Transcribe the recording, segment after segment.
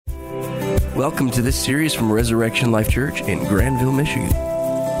Welcome to this series from Resurrection Life Church in Granville, Michigan.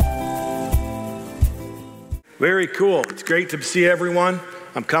 Very cool. It's great to see everyone.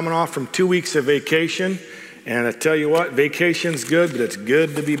 I'm coming off from 2 weeks of vacation, and I tell you what, vacation's good, but it's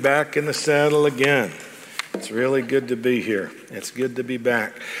good to be back in the saddle again. It's really good to be here. It's good to be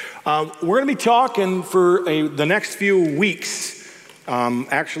back. We're going to be talking for the next few weeks.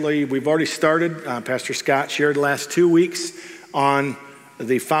 Actually, we've already started. Pastor Scott shared the last 2 weeks on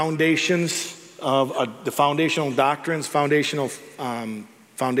the foundations of the foundational doctrines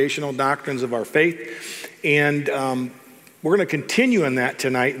of our faith. And we're going to continue in that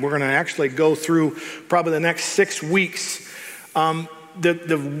tonight. We're going to actually go through probably the next 6 weeks.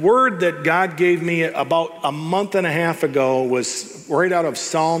 The word that God gave me about a month and a half ago was right out of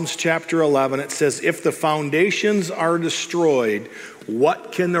Psalms chapter 11. It says, if the foundations are destroyed,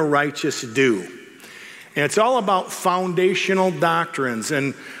 what can the righteous do? And it's all about foundational doctrines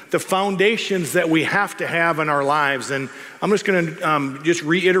and the foundations that we have to have in our lives. And I'm just going to just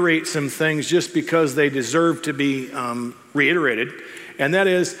reiterate some things just because they deserve to be reiterated. And that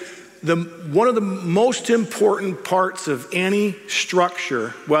is, one of the most important parts of any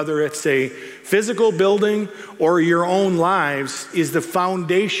structure, whether it's a physical building or your own lives, is the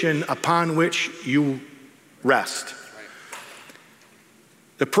foundation upon which you rest.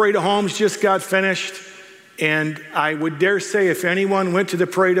 The Parade of Homes just got finished, and I would dare say if anyone went to the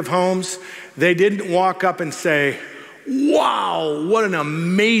Parade of Homes, they didn't walk up and say, wow, what an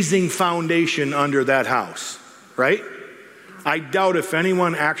amazing foundation under that house, right? I doubt if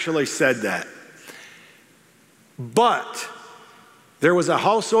anyone actually said that. But there was a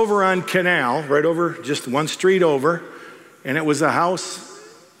house over on Canal, right over, just one street over, and it was a house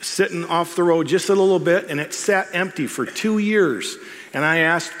sitting off the road just a little bit, and it sat empty for 2 years. And I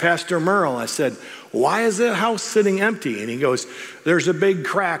asked Pastor Merle, I said, why is that house sitting empty? And he goes, there's a big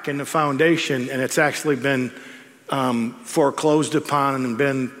crack in the foundation, and it's actually been foreclosed upon and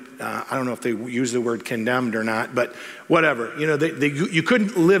been, I don't know if they use the word condemned or not, but whatever. You know, you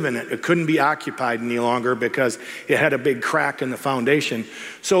couldn't live in it. It couldn't be occupied any longer because it had a big crack in the foundation.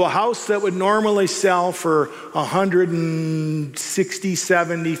 So a house that would normally sell for $160,000,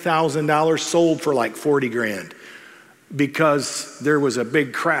 $70,000 sold for like 40 grand because there was a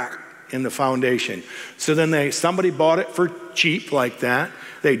big crack in the foundation. So then somebody bought it for cheap like that.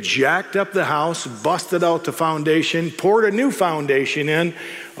 They jacked up the house, busted out the foundation, poured a new foundation in,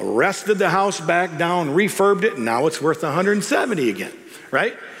 rested the house back down, refurbed it, and now it's worth 170 again,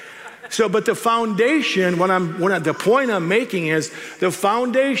 right? So, but the foundation, the point I'm making is the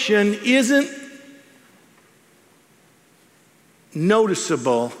foundation isn't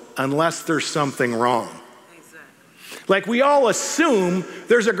noticeable unless there's something wrong. Like we all assume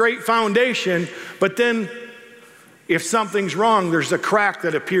there's a great foundation, but then if something's wrong, there's a crack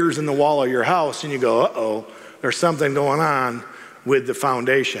that appears in the wall of your house and you go, uh-oh, there's something going on with the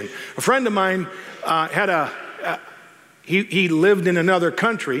foundation. A friend of mine he lived in another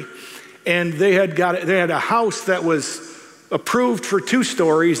country, and they had a house that was approved for 2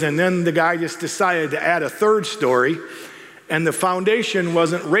 stories, and then the guy just decided to add a 3rd story, and the foundation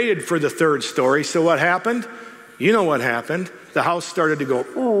wasn't rated for the 3rd story. So what happened? You know what happened. The house started to go,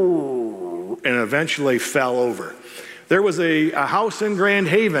 ooh, and eventually fell over. There was a house in Grand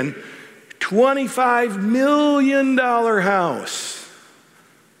Haven, $25 million house.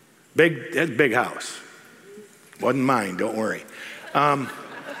 Big house. Wasn't mine, don't worry. I'd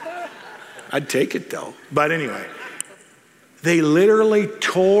take it though. But anyway, they literally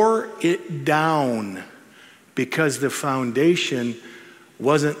tore it down because the foundation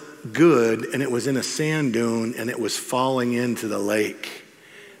wasn't good, and it was in a sand dune, and it was falling into the lake.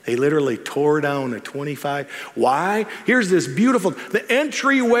 They literally tore down a 25. Why? Here's this beautiful, the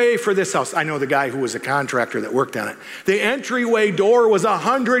entryway for this house. I know the guy who was a contractor that worked on it. The entryway door was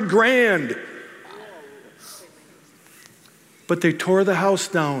 $100 grand. But they tore the house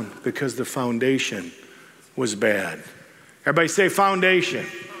down because the foundation was bad. Everybody say foundation.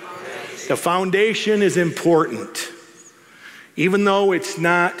 The foundation is important. Even though it's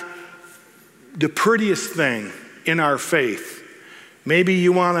not the prettiest thing in our faith. Maybe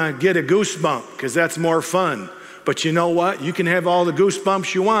you want to get a goosebump because that's more fun. But you know what? You can have all the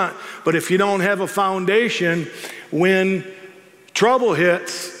goosebumps you want. But if you don't have a foundation, when trouble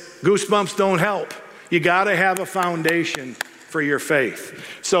hits, goosebumps don't help. You got to have a foundation for your faith.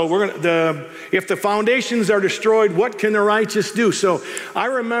 So if the foundations are destroyed, what can the righteous do? So I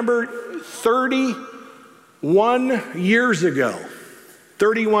remember 31 years ago,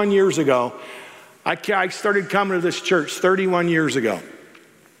 I started coming to this church 31 years ago.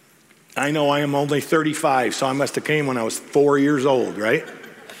 I know I am only 35, so I must have came when I was 4 years old, right?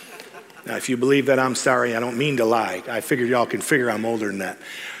 Now, if you believe that, I'm sorry. I don't mean to lie. I figured y'all can figure I'm older than that.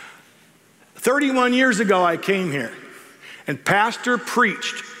 31 years ago, I came here, and Pastor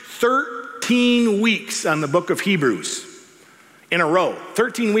preached 13 weeks on the book of Hebrews in a row.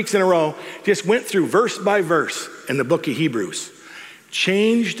 13 weeks in a row, just went through verse by verse in the book of Hebrews.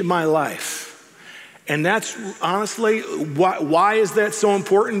 Changed my life. And that's honestly, why is that so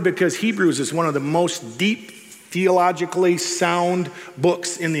important? Because Hebrews is one of the most deep, theologically sound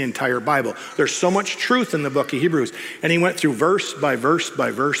books in the entire Bible. There's so much truth in the book of Hebrews. And he went through verse by verse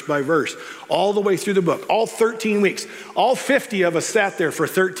by verse by verse, all the way through the book, all 13 weeks. All 50 of us sat there for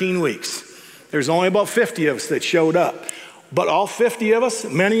 13 weeks. There's only about 50 of us that showed up. But all 50 of us,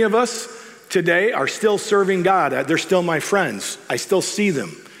 many of us today are still serving God. They're still my friends. I still see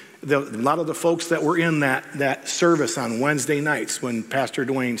them. A lot of the folks that were in that service on Wednesday nights when Pastor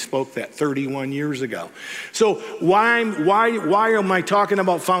Dwayne spoke that 31 years ago. So why am I talking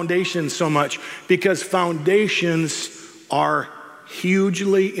about foundations so much? Because foundations are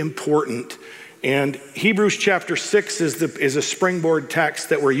hugely important. And Hebrews chapter 6 is a springboard text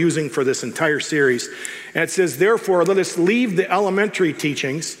that we're using for this entire series. And it says, therefore, let us leave the elementary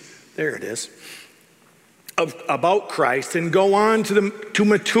teachings, there it is, about Christ and go on to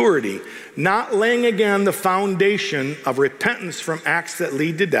maturity, not laying again the foundation of repentance from acts that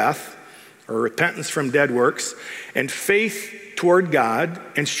lead to death, or repentance from dead works, and faith toward God,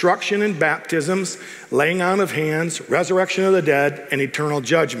 instruction in baptisms, laying on of hands, resurrection of the dead, and eternal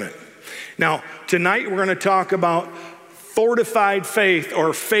judgment. Now, tonight we're going to talk about fortified faith,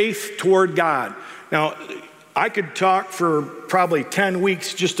 or faith toward God. Now, I could talk for probably 10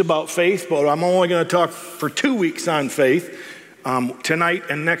 weeks just about faith, but I'm only going to talk for 2 weeks on faith. Tonight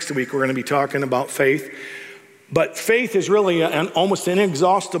and next week, we're going to be talking about faith. But faith is really almost an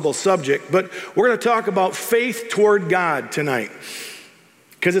inexhaustible subject. But we're going to talk about faith toward God tonight,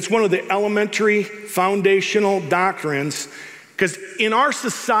 because it's one of the elementary foundational doctrines. Because in our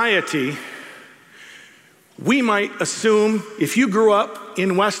society, we might assume, if you grew up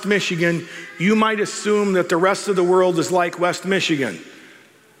in West Michigan, you might assume that the rest of the world is like West Michigan.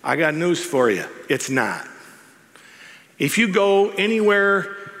 I got news for you. It's not. If you go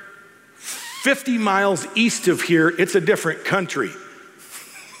anywhere 50 miles east of here, it's a different country.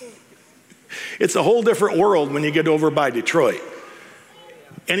 It's a whole different world when you get over by Detroit.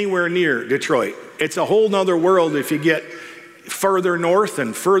 Anywhere near Detroit. It's a whole nother world if you get further north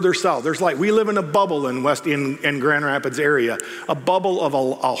and further south. We live in a bubble in Grand Rapids area, a bubble of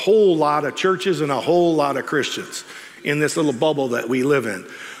a whole lot of churches and a whole lot of Christians in this little bubble that we live in.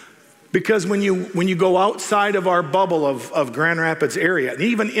 Because when you go outside of our bubble of Grand Rapids area, and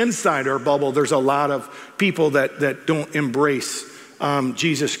even inside our bubble, there's a lot of people that don't embrace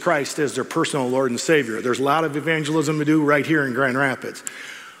Jesus Christ as their personal Lord and Savior. There's a lot of evangelism to do right here in Grand Rapids.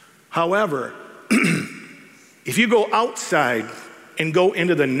 However, if you go outside and go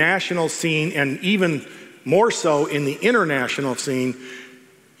into the national scene, and even more so in the international scene,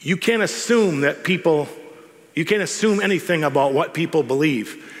 you can't assume anything about what people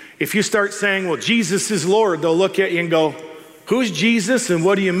believe. If you start saying, well, Jesus is Lord, they'll look at you and go, who's Jesus and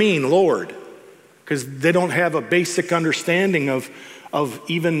what do you mean, Lord? Because they don't have a basic understanding of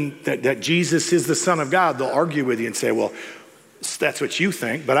even that Jesus is the Son of God. They'll argue with you and say, well, that's what you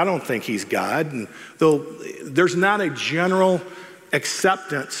think, but I don't think he's God. And there's not a general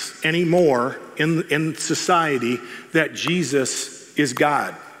acceptance anymore in society that Jesus is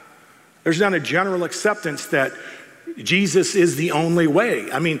God. There's not a general acceptance that Jesus is the only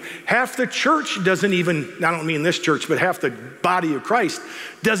way. I mean, half the church doesn't even, I don't mean this church, but half the body of Christ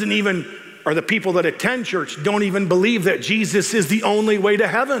doesn't even, or the people that attend church don't even believe that Jesus is the only way to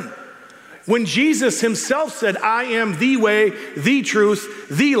heaven. When Jesus himself said, I am the way, the truth,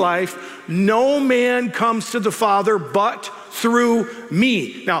 the life, no man comes to the Father but through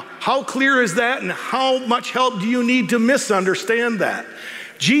me. Now, how clear is that, and how much help do you need to misunderstand that?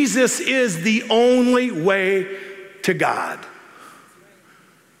 Jesus is the only way to God.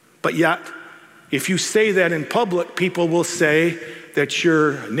 But yet, if you say that in public, people will say that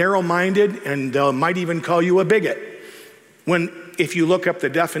you're narrow-minded, and they might even call you a bigot. When if you look up the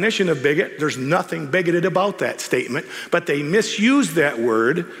definition of bigot, there's nothing bigoted about that statement, but they misuse that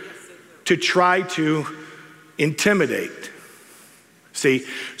word to try to intimidate. See,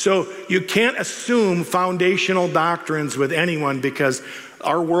 so you can't assume foundational doctrines with anyone, because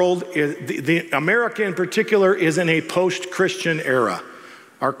our world, the America in particular, is in a post-Christian era.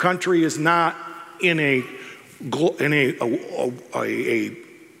 Our country is not in a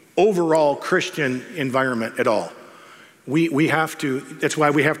overall Christian environment at all. We have to, that's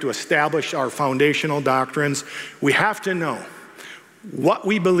why we have to establish our foundational doctrines. We have to know what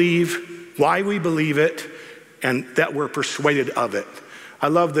we believe, why we believe it, and that we're persuaded of it. I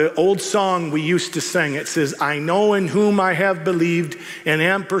love the old song we used to sing. It says, I know in whom I have believed and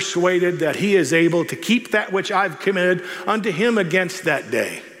am persuaded that he is able to keep that which I've committed unto him against that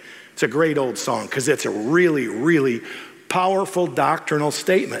day. It's a great old song because it's a really, really powerful doctrinal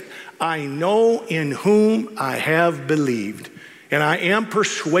statement. I know in whom I have believed and I am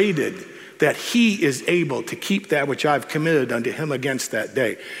persuaded that he is able to keep that which I've committed unto him against that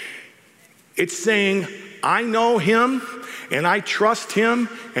day. It's saying, I know him and I trust him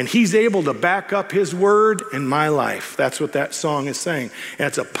and he's able to back up his word in my life. That's what that song is saying. And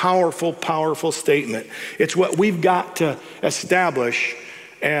it's a powerful, powerful statement. It's what we've got to establish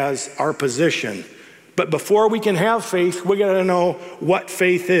as our position. But before we can have faith, we got to know what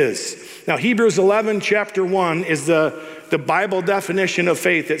faith is. Now, Hebrews 11, chapter 1 is the Bible definition of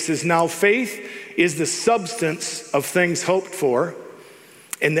faith. It says, now faith is the substance of things hoped for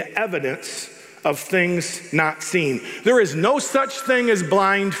and the evidence of things not seen. There is no such thing as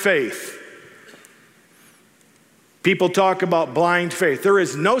blind faith. People talk about blind faith. There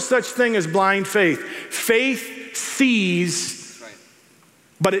is no such thing as blind faith. Faith sees,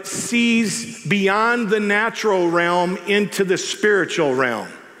 but it sees beyond the natural realm into the spiritual realm.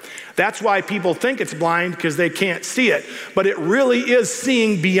 That's why people think it's blind, because they can't see it. But it really is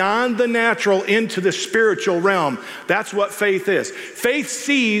seeing beyond the natural into the spiritual realm. That's what faith is. Faith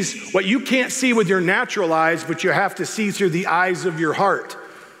sees what you can't see with your natural eyes, but you have to see through the eyes of your heart.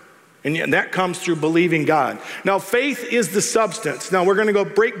 And that comes through believing God. Now, faith is the substance. Now, we're going to go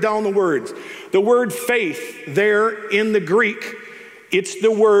break down the words. The word faith there in the Greek, it's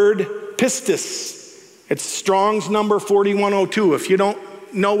the word pistis. It's Strong's number 4102. If you don't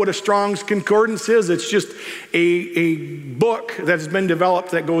know what a Strong's Concordance is, it's just a book that's been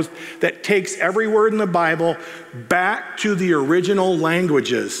developed that takes every word in the Bible back to the original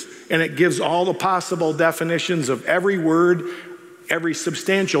languages, and it gives all the possible definitions of every word, every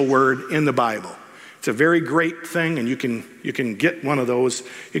substantial word in the Bible. It's a very great thing, and you can get one of those.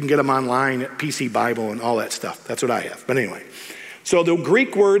 You can get them online at PC Bible and all that stuff. That's what I have. But anyway, so the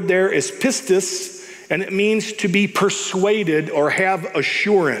Greek word there is pistis, and it means to be persuaded or have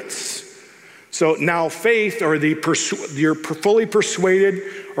assurance. So now faith, or you're fully persuaded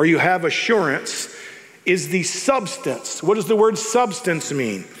or you have assurance, is the substance. What does the word substance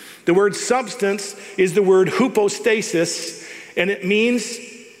mean? The word substance is the word hypostasis, and it means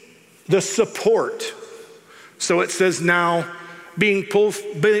the support. So it says now, being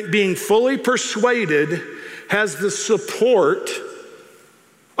fully persuaded has the support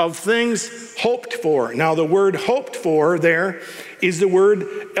of things hoped for. Now, the word hoped for there is the word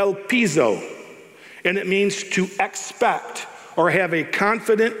elpizo, and it means to expect or have a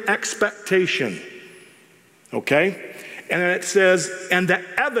confident expectation. Okay? And then it says, and the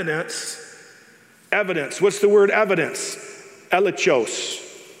evidence, what's the word evidence? Elenchos,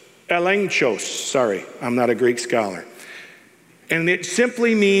 sorry, I'm not a Greek scholar. And it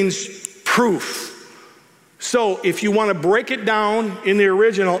simply means proof. So if you want to break it down in the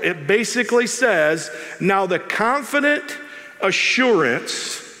original, it basically says, now the confident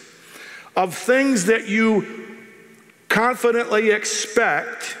assurance of things that you confidently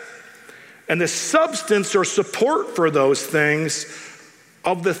expect, and the substance or support for those things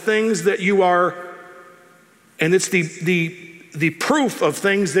of the things that you are, and it's the proof of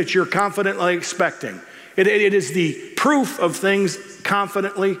things that you're confidently expecting. It is the proof of things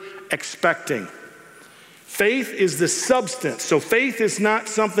confidently expecting. Faith is the substance. So faith is not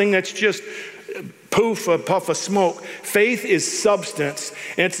something that's just poof, a puff of smoke. Faith is substance,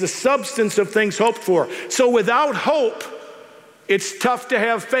 and it's the substance of things hoped for. So without hope, it's tough to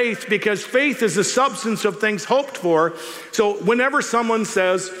have faith, because faith is the substance of things hoped for. So whenever someone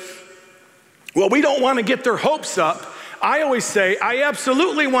says, well, we don't want to get their hopes up, I always say, I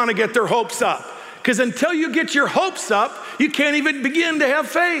absolutely want to get their hopes up. Because until you get your hopes up, you can't even begin to have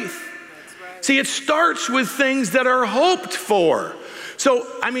faith. See, it starts with things that are hoped for. So,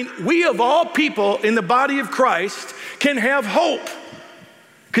 we of all people in the body of Christ can have hope.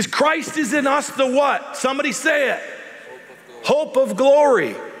 Because Christ is in us the what? Somebody say it. Hope of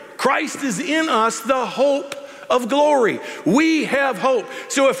glory. Christ is in us the hope of glory. We have hope.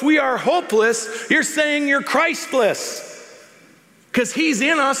 So if we are hopeless, you're saying you're Christless. Because he's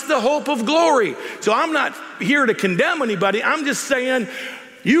in us the hope of glory. So I'm not here to condemn anybody. I'm just saying,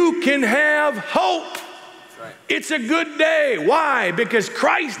 you can have hope. Right. It's a good day. Why? Because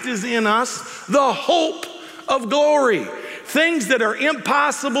Christ is in us, the hope of glory. Things that are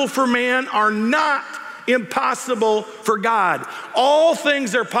impossible for man are not impossible for God. All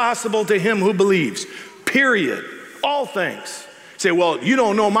things are possible to him who believes. Period. All things. Say, well, you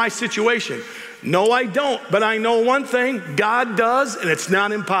don't know my situation. No, I don't, but I know one thing, God does, and it's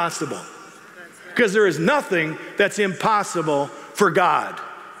not impossible. Because there is nothing that's impossible for God.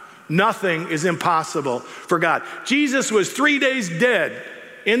 Nothing is impossible for God. Jesus was 3 days dead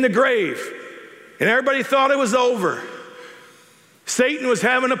in the grave, and everybody thought it was over. Satan was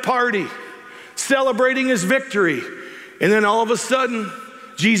having a party, celebrating his victory, and then all of a sudden,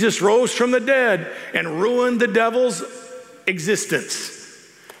 Jesus rose from the dead and ruined the devil's existence.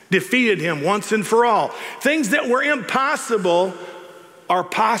 Defeated him once and for all. Things that were impossible are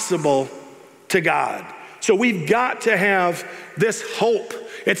possible to God. So we've got to have this hope.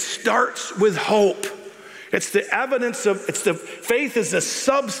 It starts with hope. It's the evidence of, faith is the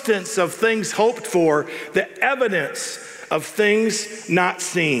substance of things hoped for, the evidence of things not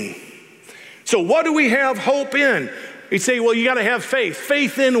seen. So what do we have hope in? You say, well, you got to have faith.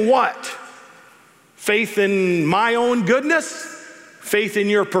 Faith in what? Faith in my own goodness? Faith in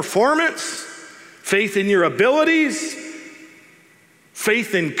your performance? Faith in your abilities?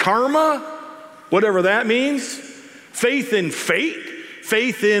 Faith in karma? Whatever that means. Faith in fate?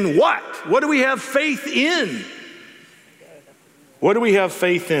 Faith in what? What do we have faith in? What do we have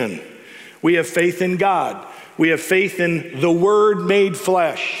faith in? We have faith in God. We have faith in the Word made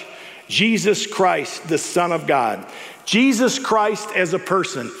flesh, Jesus Christ, the Son of God. Jesus Christ as a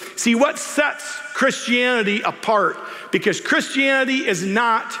person. See, what sets Christianity apart? Because Christianity is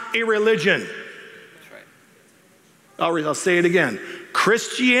not a religion. That's right. I'll say it again.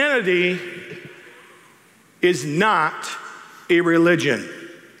 Christianity is not a religion.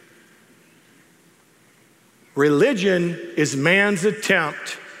 Religion is man's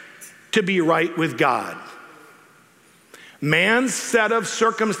attempt to be right with God. Man's set of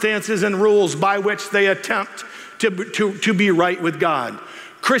circumstances and rules by which they attempt to be right with God.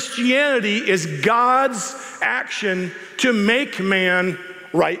 Christianity is God's action to make man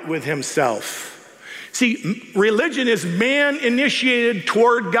right with himself. See, religion is man initiated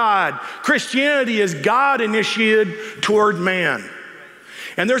toward God. Christianity is God initiated toward man.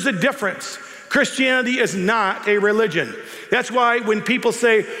 And there's a difference. Christianity is not a religion. That's why when people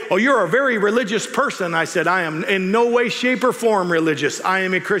say, oh, you're a very religious person, I said, I am in no way, shape, or form religious. I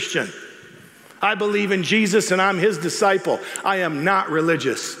am a Christian. I believe in Jesus and I'm his disciple. I am not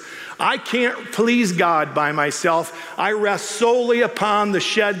religious. I can't please God by myself. I rest solely upon the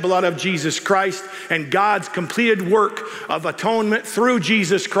shed blood of Jesus Christ and God's completed work of atonement through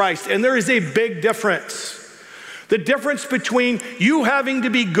Jesus Christ. And there is a big difference. The difference between you having to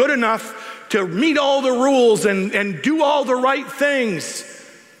be good enough to meet all the rules and do all the right things,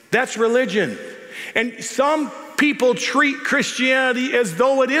 that's religion. And some people treat Christianity as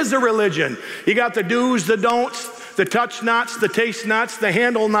though it is a religion. You got the do's, the don'ts, the touch nots, the taste nots, the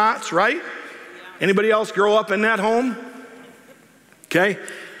handle nots, right? Anybody else grow up in that home? Okay.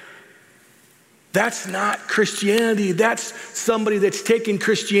 That's not Christianity. That's somebody that's taken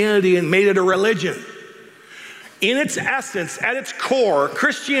Christianity and made it a religion. In its essence, at its core,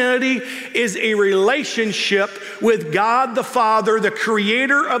 Christianity is a relationship with God the Father, the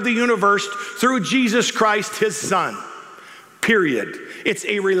creator of the universe, through Jesus Christ, his Son. Period. It's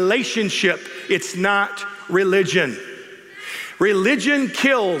a relationship. It's not religion. Religion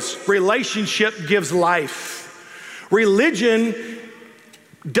kills. Relationship gives life. Religion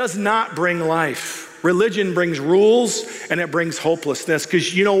does not bring life. Religion brings rules and it brings hopelessness.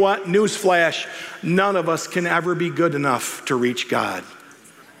 Because you know what? Newsflash, none of us can ever be good enough to reach God.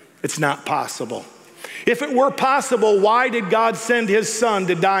 It's not possible. If it were possible, why did God send his Son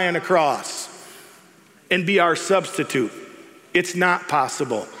to die on a cross and be our substitute? It's not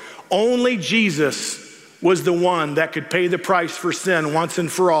possible. Only Jesus was the one that could pay the price for sin once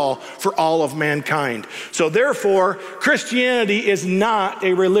and for all of mankind. So therefore, Christianity is not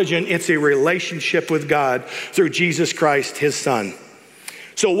a religion, it's a relationship with God through Jesus Christ, his Son.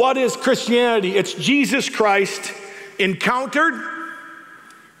 So what is Christianity? It's Jesus Christ encountered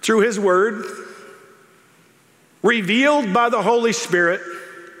through his word, revealed by the Holy Spirit,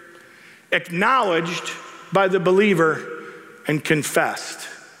 acknowledged by the believer, and confessed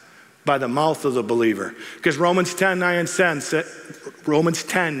by the mouth of the believer. Because Romans 10, 9 and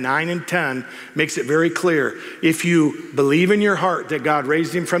 10 makes it very clear. If you believe in your heart that God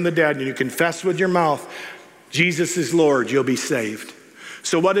raised him from the dead and you confess with your mouth, Jesus is Lord, you'll be saved.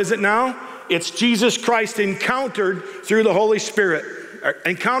 So what is it now? It's Jesus Christ encountered through the Holy Spirit,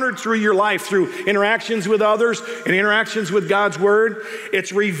 encountered through your life, through interactions with others and interactions with God's word.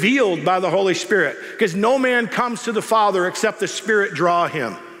 It's revealed by the Holy Spirit. Because no man comes to the Father except the Spirit draw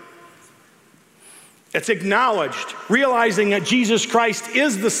him. It's acknowledged, realizing that Jesus Christ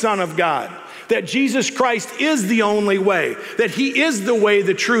is the Son of God, that Jesus Christ is the only way, that he is the way,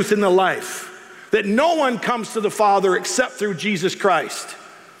 the truth, and the life, that no one comes to the Father except through Jesus Christ.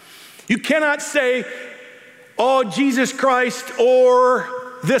 You cannot say, oh, Jesus Christ, or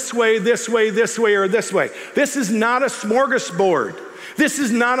this way, this way, this way, or this way. This is not a smorgasbord. This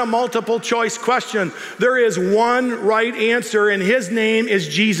is not a multiple choice question. There is one right answer, and his name is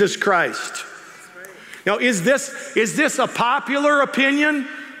Jesus Christ. Now, is this a popular opinion?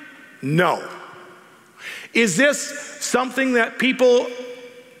 No. Is this something that people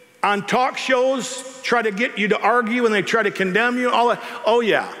on talk shows try to get you to argue and they try to condemn you? All that? Oh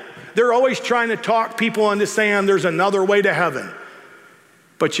yeah. They're always trying to talk people into saying there's another way to heaven.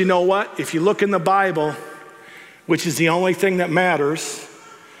 But you know what? If you look in the Bible, which is the only thing that matters,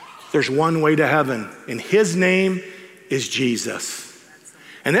 there's one way to heaven, and his name is Jesus.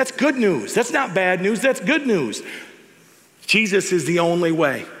 And that's good news. That's not bad news, that's good news. Jesus is the only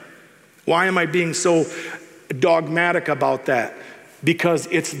way. Why am I being so dogmatic about that? Because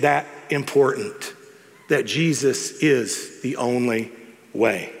it's that important, that Jesus is the only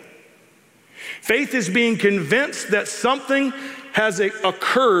way. Faith is being convinced that something has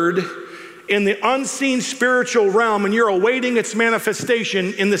occurred in the unseen spiritual realm, and you're awaiting its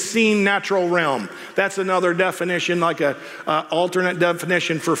manifestation in the seen natural realm. That's another definition, like an alternate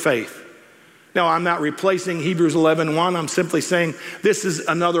definition for faith. Now, I'm not replacing Hebrews 11:1. I'm simply saying this is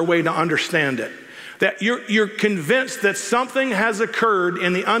another way to understand it. That you're convinced that something has occurred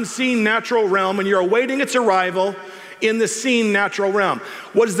in the unseen natural realm, and you're awaiting its arrival in the seen natural realm.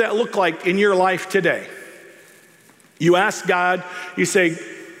 What does that look like in your life today? You ask God, you say,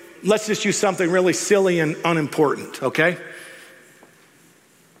 let's just use something really silly and unimportant, okay?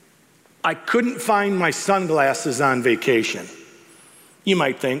 I couldn't find my sunglasses on vacation. You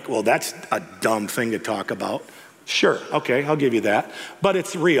might think, well, that's a dumb thing to talk about. Sure, okay, I'll give you that. But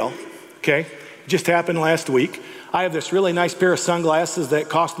it's real, okay? It just happened last week. I have this really nice pair of sunglasses that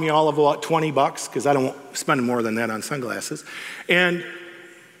cost me all of about $20 because I don't spend more than that on sunglasses. And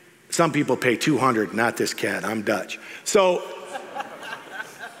some people pay $200, not this cat, I'm Dutch. So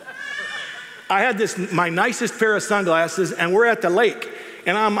I had my nicest pair of sunglasses, and we're at the lake,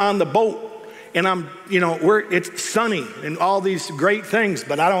 and I'm on the boat, and it's sunny and all these great things,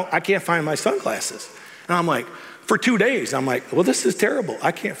 but I can't find my sunglasses. And I'm like, for 2 days, I'm like, well, this is terrible.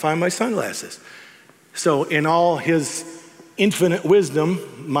 I can't find my sunglasses. So in all his infinite wisdom,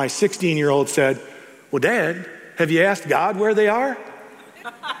 my 16-year-old said, well, Dad, have you asked God where they are?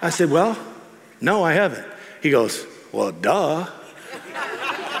 I said, well, no, I haven't. He goes, well, duh.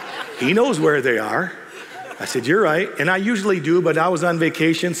 He knows where they are. I said, you're right. And I usually do, but I was on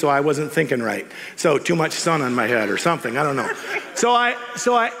vacation, so I wasn't thinking right. So too much sun on my head or something, I don't know. So I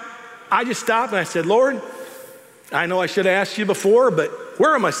just stopped and I said, Lord, I know I should have asked you before, but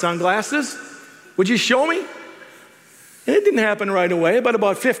where are my sunglasses? Would you show me? And it didn't happen right away, but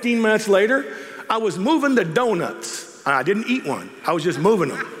about 15 minutes later, I was moving the donuts. I didn't eat one. I was just moving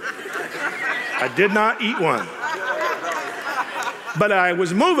them. I did not eat one. But I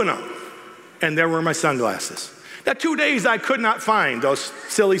was moving them, and there were my sunglasses. Now, 2 days I could not find those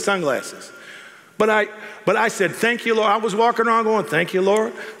silly sunglasses. But I said, thank you, Lord. I was walking around going, thank you,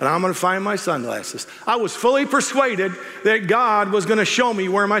 Lord, and I'm going to find my sunglasses. I was fully persuaded that God was going to show me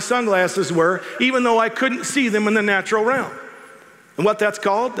where my sunglasses were, even though I couldn't see them in the natural realm. And what that's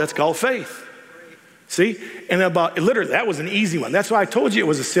called faith. See? And literally, that was an easy one. That's why I told you it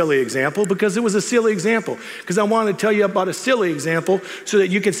was a silly example, because it was a silly example. Because I wanted to tell you about a silly example so that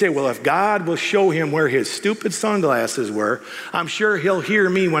you can say, well, if God will show him where his stupid sunglasses were, I'm sure he'll hear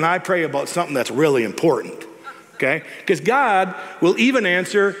me when I pray about something that's really important. Okay? Because God will even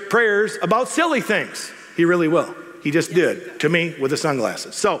answer prayers about silly things. He really will. He just did to me with the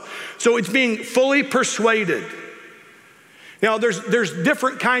sunglasses. So it's being fully persuaded. Now, there's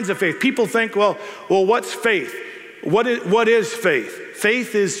different kinds of faith. People think, well, what's faith? What is faith?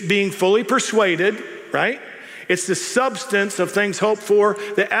 Faith is being fully persuaded, right? It's the substance of things hoped for,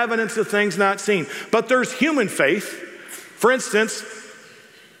 the evidence of things not seen. But there's human faith. For instance,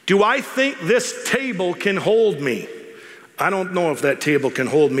 do I think this table can hold me? I don't know if that table can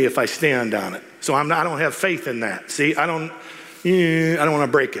hold me if I stand on it. So I don't have faith in that. See, I don't want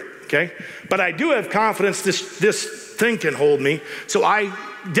to break it, okay? But I do have confidence this thing can hold me. So I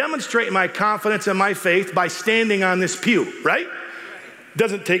demonstrate my confidence and my faith by standing on this pew, right?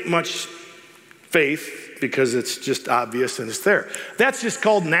 Doesn't take much faith because it's just obvious and it's there. That's just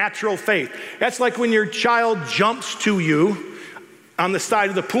called natural faith. That's like when your child jumps to you on the side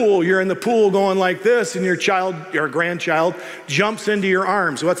of the pool. You're in the pool going like this, and your child, your grandchild, jumps into your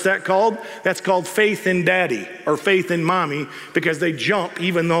arms. What's that called? That's called faith in daddy or faith in mommy, because they jump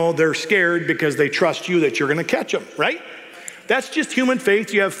even though they're scared because they trust you that you're going to catch them, right? That's just human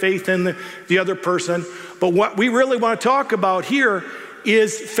faith. You have faith in the other person. But what we really want to talk about here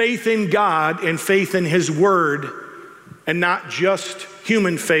is faith in God and faith in his word, and not just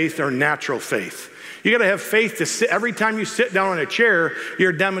human faith or natural faith. You got to have faith to sit. Every time you sit down in a chair,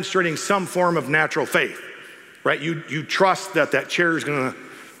 you're demonstrating some form of natural faith, right? You trust that chair is going to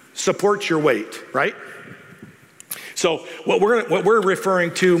support your weight, right? So what we're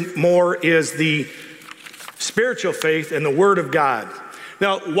referring to more is the spiritual faith and the word of God.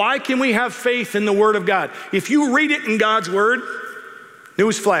 Now, why can we have faith in the word of God? If you read it in God's word,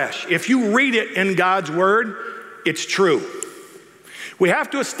 newsflash, if you read it in God's word, it's true. We have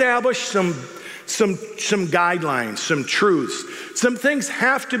to establish some guidelines, some truths. Some things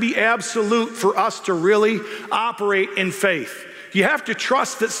have to be absolute for us to really operate in faith. You have to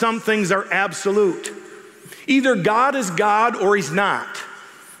trust that some things are absolute. Either God is God or he's not.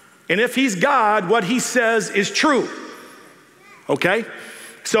 And if he's God, what he says is true. Okay?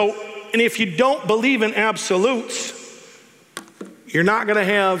 So, and if you don't believe in absolutes, you're not going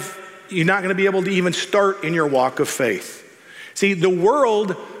to be able to even start in your walk of faith. See, the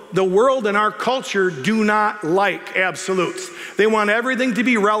world and our culture do not like absolutes. They want everything to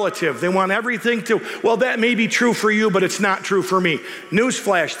be relative. They want everything to, well, that may be true for you, but it's not true for me.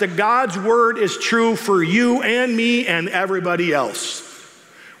 Newsflash, that God's word is true for you and me and everybody else.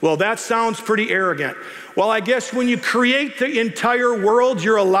 Well, that sounds pretty arrogant. Well, I guess when you create the entire world,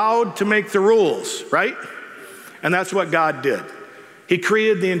 you're allowed to make the rules, right? And that's what God did. He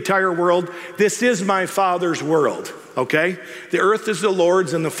created the entire world. This is my Father's world, okay? The earth is the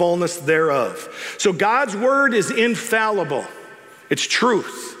Lord's and the fullness thereof. So God's word is infallible. It's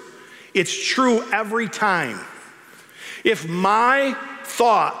truth. It's true every time. If my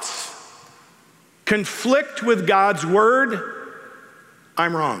thoughts conflict with God's word,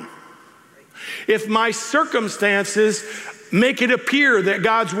 I'm wrong. If my circumstances make it appear that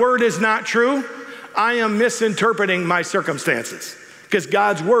God's word is not true, I am misinterpreting my circumstances, because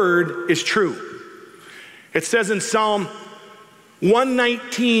God's word is true. It says in Psalm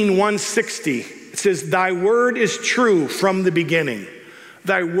 119, 160, it says, thy word is true from the beginning.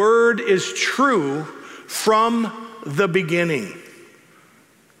 Thy word is true from the beginning.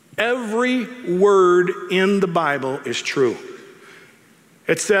 Every word in the Bible is true.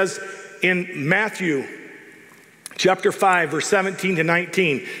 It says in Matthew chapter 5, verse 17 to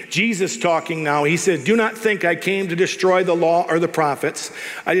 19, Jesus talking now, he said, do not think I came to destroy the law or the prophets.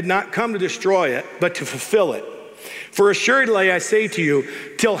 I did not come to destroy it, but to fulfill it. For assuredly I say to you,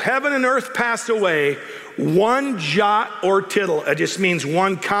 till heaven and earth pass away, one jot or tittle, it just means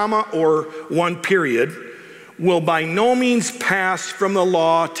one comma or one period, will by no means pass from the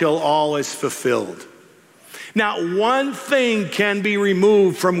law till all is fulfilled. Not one thing can be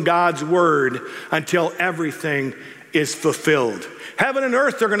removed from God's word until everything is fulfilled. Heaven and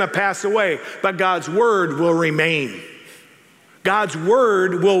earth are going to pass away, but God's word will remain. God's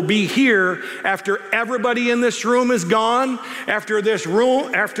word will be here after everybody in this room is gone, after this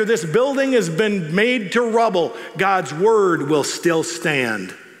building has been made to rubble. God's word will still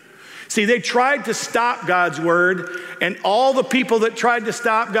stand. See, they tried to stop God's word, and all the people that tried to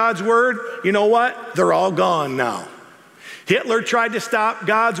stop God's word, you know what? They're all gone now. Hitler tried to stop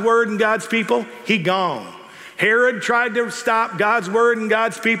God's word and God's people. He gone. Herod tried to stop God's word and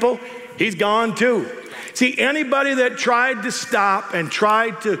God's people. He's gone too. See, anybody that tried to stop and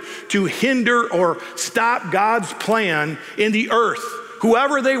tried to hinder or stop God's plan in the earth,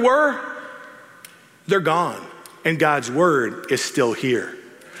 whoever they were, they're gone. And God's word is still here.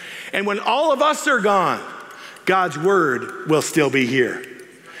 And when all of us are gone, God's word will still be here.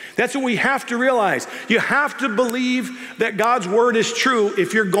 That's what we have to realize. You have to believe that God's word is true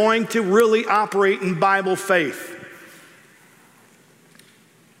if you're going to really operate in Bible faith.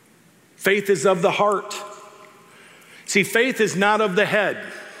 Faith is of the heart. See, faith is not of the head.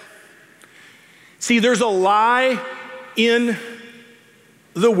 See, there's a lie in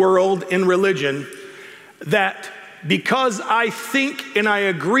the world, in religion, that because I think and I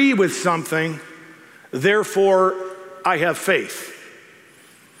agree with something, therefore I have faith.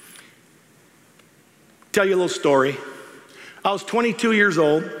 Tell you a little story. I was 22 years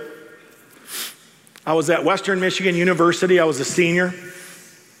old. I was at Western Michigan University. I was a senior,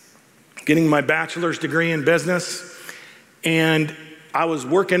 getting my bachelor's degree in business. And I was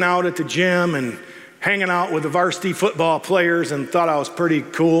working out at the gym and hanging out with the varsity football players and thought I was pretty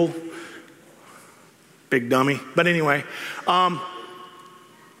cool. Big dummy. But anyway,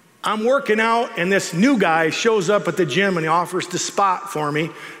 I'm working out, and this new guy shows up at the gym, and he offers to spot for me.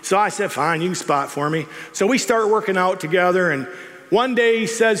 So I said, fine, you can spot for me. So we start working out together, and one day he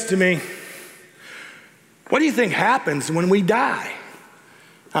says to me, what do you think happens when we die?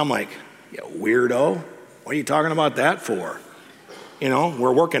 I'm like, yeah, weirdo, what are you talking about that for? You know,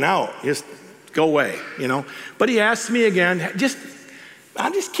 we're working out, just go away, you know. But he asked me again,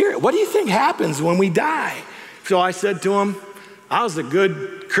 I'm just curious, what do you think happens when we die? So I said to him, I was a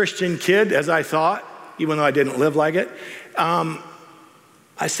good Christian kid, as I thought, even though I didn't live like it.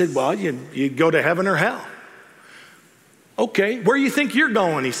 I said, well, you go to heaven or hell. Okay, where do you think you're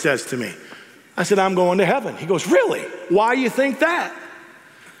going, he says to me. I said, I'm going to heaven. He goes, really? Why do you think that?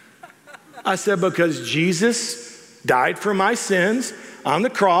 I said, because Jesus died for my sins on the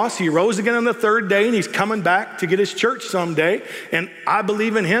cross. He rose again on the third day, and he's coming back to get his church someday, and I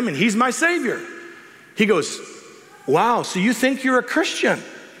believe in him, and he's my Savior. He goes, wow, so you think you're a Christian?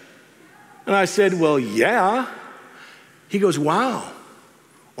 And I said, well, yeah. He goes, wow,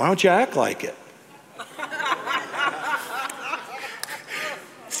 why don't you act like it?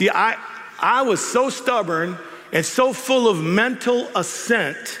 See, I was so stubborn and so full of mental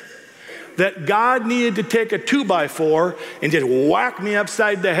assent that God needed to take a 2x4 and just whack me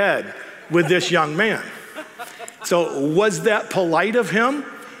upside the head with this young man. So was that polite of him?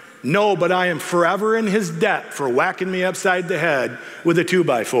 No, but I am forever in his debt for whacking me upside the head with a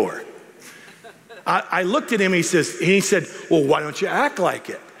 2x4. I looked at him, he said, well, why don't you act like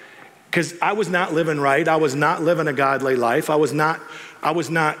it? Because I was not living right. I was not living a godly life. I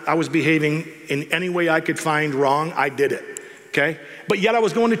was behaving in any way I could find wrong. I did it, okay? But yet I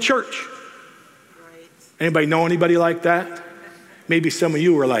was going to church. Right. Anybody know anybody like that? Maybe some of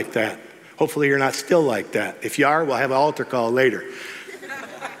you were like that. Hopefully you're not still like that. If you are, we'll have an altar call later.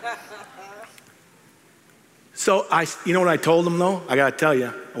 So you know what I told him though? I gotta tell you,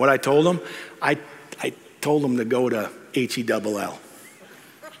 what I told him? I told him to go to HELL.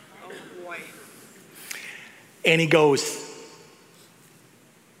 Oh boy. And he goes,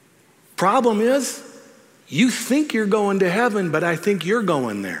 problem is, you think you're going to heaven, but I think you're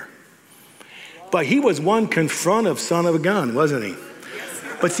going there. But he was one confrontive son of a gun, wasn't he?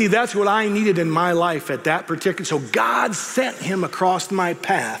 But see, that's what I needed in my life at that particular, so God sent him across my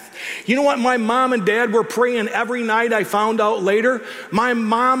path. You know what my mom and dad were praying every night, I found out later? My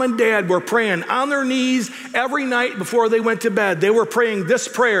mom and dad were praying on their knees every night before they went to bed. They were praying this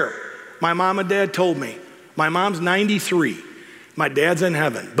prayer. My mom and dad told me. My mom's 93. My dad's in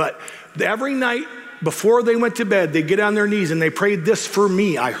heaven. But every night before they went to bed, they get on their knees and they prayed this for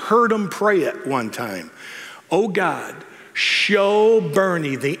me. I heard them pray it one time. Oh God, show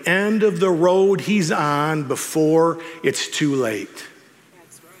Bernie the end of the road he's on before it's too late.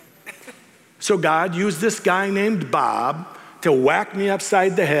 That's right. So God used this guy named Bob to whack me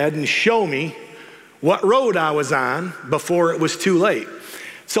upside the head and show me what road I was on before it was too late.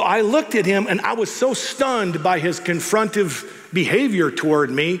 So I looked at him and I was so stunned by his confrontive behavior toward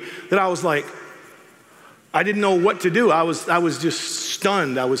me that I was like, I didn't know what to do. I was just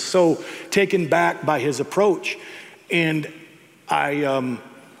stunned. I was so taken back by his approach. And I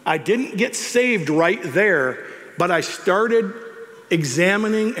didn't get saved right there, but I started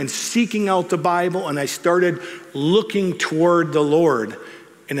examining and seeking out the Bible, and I started looking toward the Lord,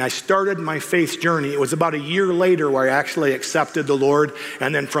 and I started my faith journey. It was about a year later where I actually accepted the Lord,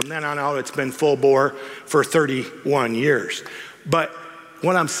 and then from then on out, it's been full bore for 31 years. But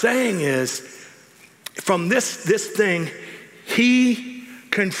what I'm saying is, from this thing, he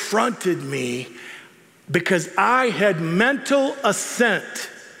confronted me because I had mental assent.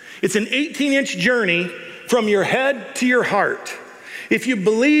 It's an 18-inch journey from your head to your heart. If you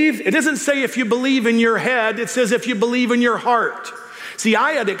believe, it doesn't say if you believe in your head, it says if you believe in your heart. See,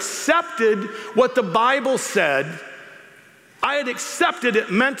 I had accepted what the Bible said. I had accepted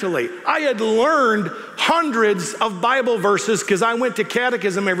it mentally. I had learned hundreds of Bible verses because I went to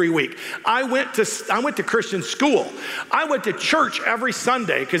catechism every week. I went to Christian school. I went to church every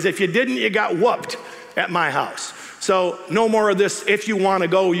Sunday because if you didn't, you got whooped at my house. So no more of this, if you want to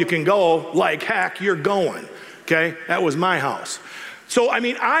go, you can go, like heck, you're going, okay? That was my house. So, I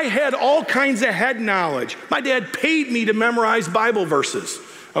mean, I had all kinds of head knowledge. My dad paid me to memorize Bible verses,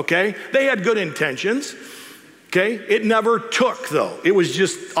 okay? They had good intentions, okay? It never took, though. It was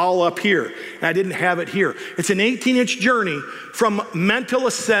just all up here, and I didn't have it here. It's an 18-inch journey from mental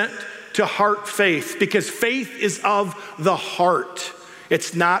assent to heart faith, because faith is of the heart.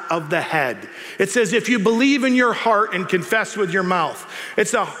 It's not of the head. It says if you believe in your heart and confess with your mouth.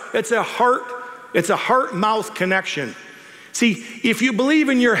 It's a heart-mouth connection. See, if you believe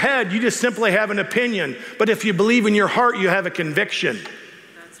in your head, you just simply have an opinion. But if you believe in your heart, you have a conviction.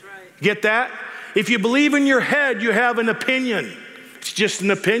 That's right. Get that? If you believe in your head, you have an opinion. It's just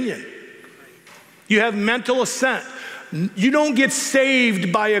an opinion. You have mental assent. You don't get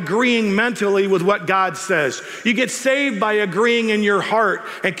saved by agreeing mentally with what God says. You get saved by agreeing in your heart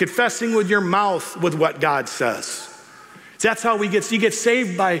and confessing with your mouth with what God says. That's how you get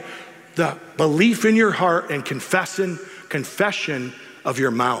saved by the belief in your heart and confession of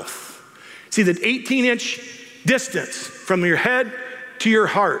your mouth. See, that 18-inch distance from your head to your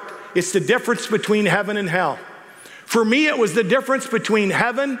heart, it's the difference between heaven and hell. For me, it was the difference between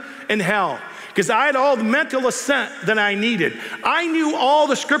heaven and hell, because I had all the mental assent that I needed. I knew all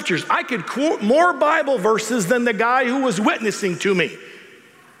the scriptures. I could quote more Bible verses than the guy who was witnessing to me.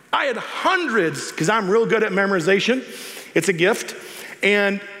 I had hundreds, because I'm real good at memorization. It's a gift.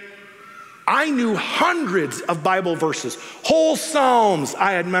 And I knew hundreds of Bible verses. Whole Psalms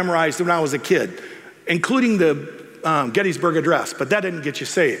I had memorized when I was a kid, including the Gettysburg Address, but that didn't get you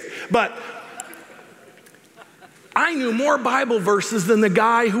saved. But I knew more Bible verses than the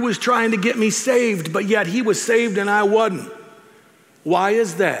guy who was trying to get me saved, but yet he was saved and I wasn't. Why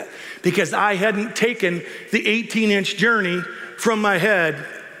is that? Because I hadn't taken the 18-inch journey from my head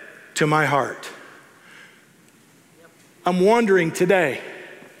to my heart. I'm wondering today,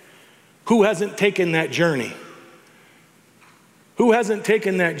 who hasn't taken that journey? Who hasn't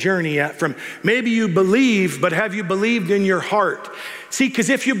taken that journey yet? From maybe you believe, but have you believed in your heart? See, because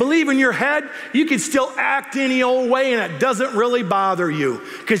if you believe in your head, you can still act any old way and it doesn't really bother you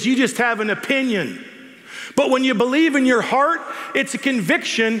because you just have an opinion. But when you believe in your heart, it's a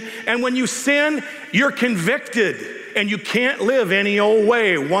conviction, and when you sin, you're convicted and you can't live any old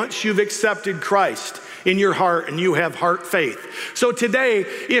way once you've accepted Christ in your heart and you have heart faith. So today,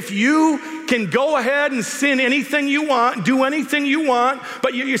 if you can go ahead and sin anything you want, do anything you want,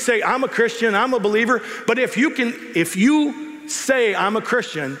 but you say, I'm a Christian, I'm a believer, but if you say I'm a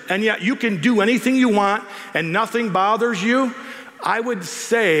Christian and yet you can do anything you want and nothing bothers you, I would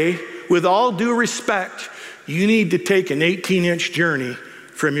say, with all due respect, you need to take an 18-inch journey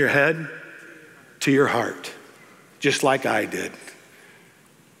from your head to your heart, just like I did.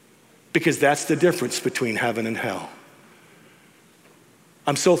 Because that's the difference between heaven and hell.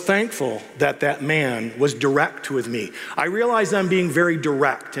 I'm so thankful that that man was direct with me. I realize I'm being very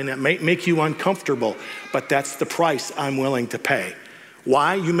direct and it may make you uncomfortable, but that's the price I'm willing to pay.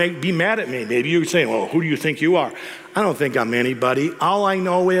 Why? You may be mad at me. Maybe you're saying, well, who do you think you are? I don't think I'm anybody. All I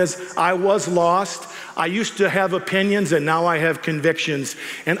know is I was lost. I used to have opinions and now I have convictions,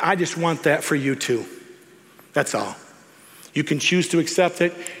 and I just want that for you too. That's all. You can choose to accept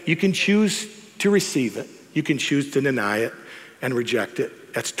it. You can choose to receive it. You can choose to deny it and reject it.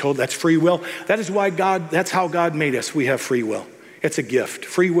 That's free will. That's how God made us. We have free will. It's a gift.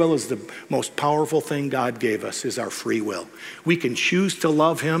 Free will is the most powerful thing God gave us, is our free will. We can choose to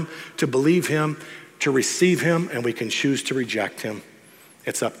love him, to believe him, to receive him, and we can choose to reject him.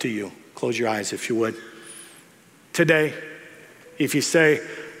 It's up to you. Close your eyes if you would. Today, if you say,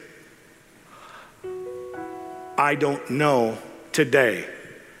 I don't know today,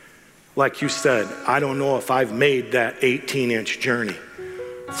 like you said, I don't know if I've made that 18-inch journey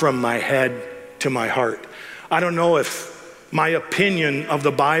from my head to my heart. I don't know if my opinion of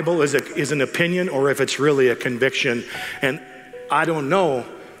the Bible is an opinion or if it's really a conviction. And I don't know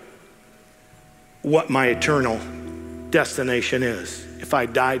what my eternal destination is. If I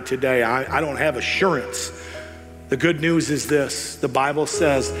died today, I don't have assurance. The good news is this: the Bible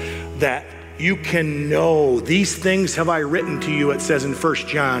says that you can know. These things have I written to you, it says in 1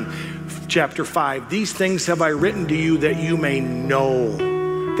 John chapter 5. These things have I written to you that you may know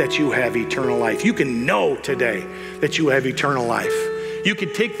that you have eternal life. You can know today that you have eternal life. You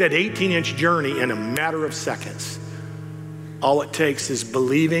can take that 18-inch journey in a matter of seconds. All it takes is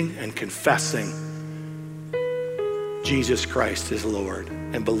believing and confessing Jesus Christ is Lord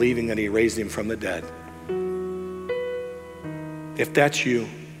and believing that he raised him from the dead. If that's you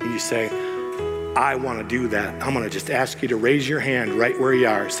and you say, I want to do that, I'm going to just ask you to raise your hand right where you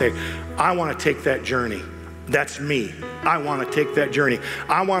are. Say, I want to take that journey. That's me. I want to take that journey.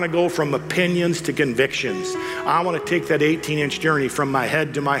 I want to go from opinions to convictions. I want to take that 18-inch journey from my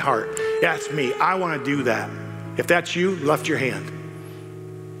head to my heart. That's me. I want to do that. If that's you, lift your hand.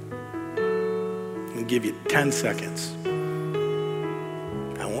 I'll give you 10 seconds.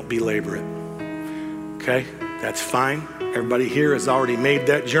 I won't belabor it. Okay? That's fine. Everybody here has already made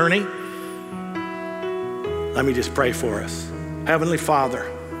that journey. Let me just pray for us. Heavenly Father,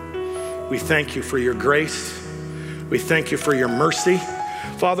 we thank you for your grace. We thank you for your mercy.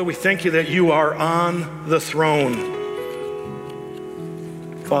 Father, we thank you that you are on the throne.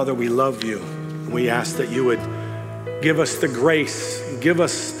 Father, we love you. We ask that you would give us the grace, give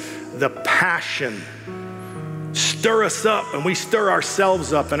us the passion. Stir us up, and we stir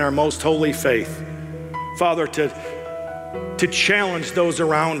ourselves up in our most holy faith. Father, to challenge those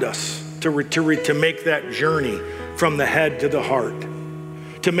around us, to make that journey from the head to the heart,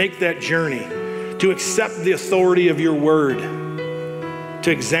 to make that journey, to accept the authority of your word,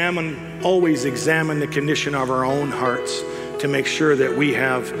 to always examine the condition of our own hearts, to make sure that we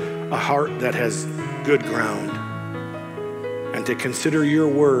have a heart that has good ground, and to consider your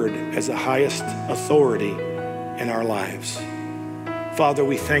word as the highest authority in our lives. Father,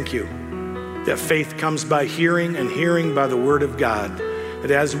 we thank you that faith comes by hearing, and hearing by the word of God. That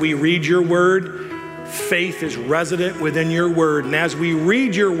as we read your word, faith is resident within your word. And as we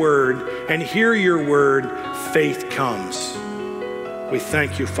read your word and hear your word, faith comes. We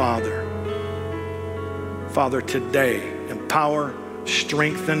thank you, Father. Father, today, empower,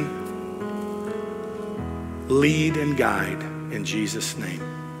 strengthen, lead, and guide. In Jesus' name,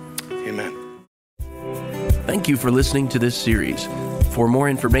 amen. Thank you for listening to this series. For more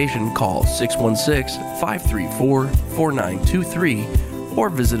information, call 616-534-4923 or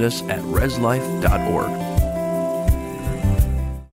visit us at reslife.org.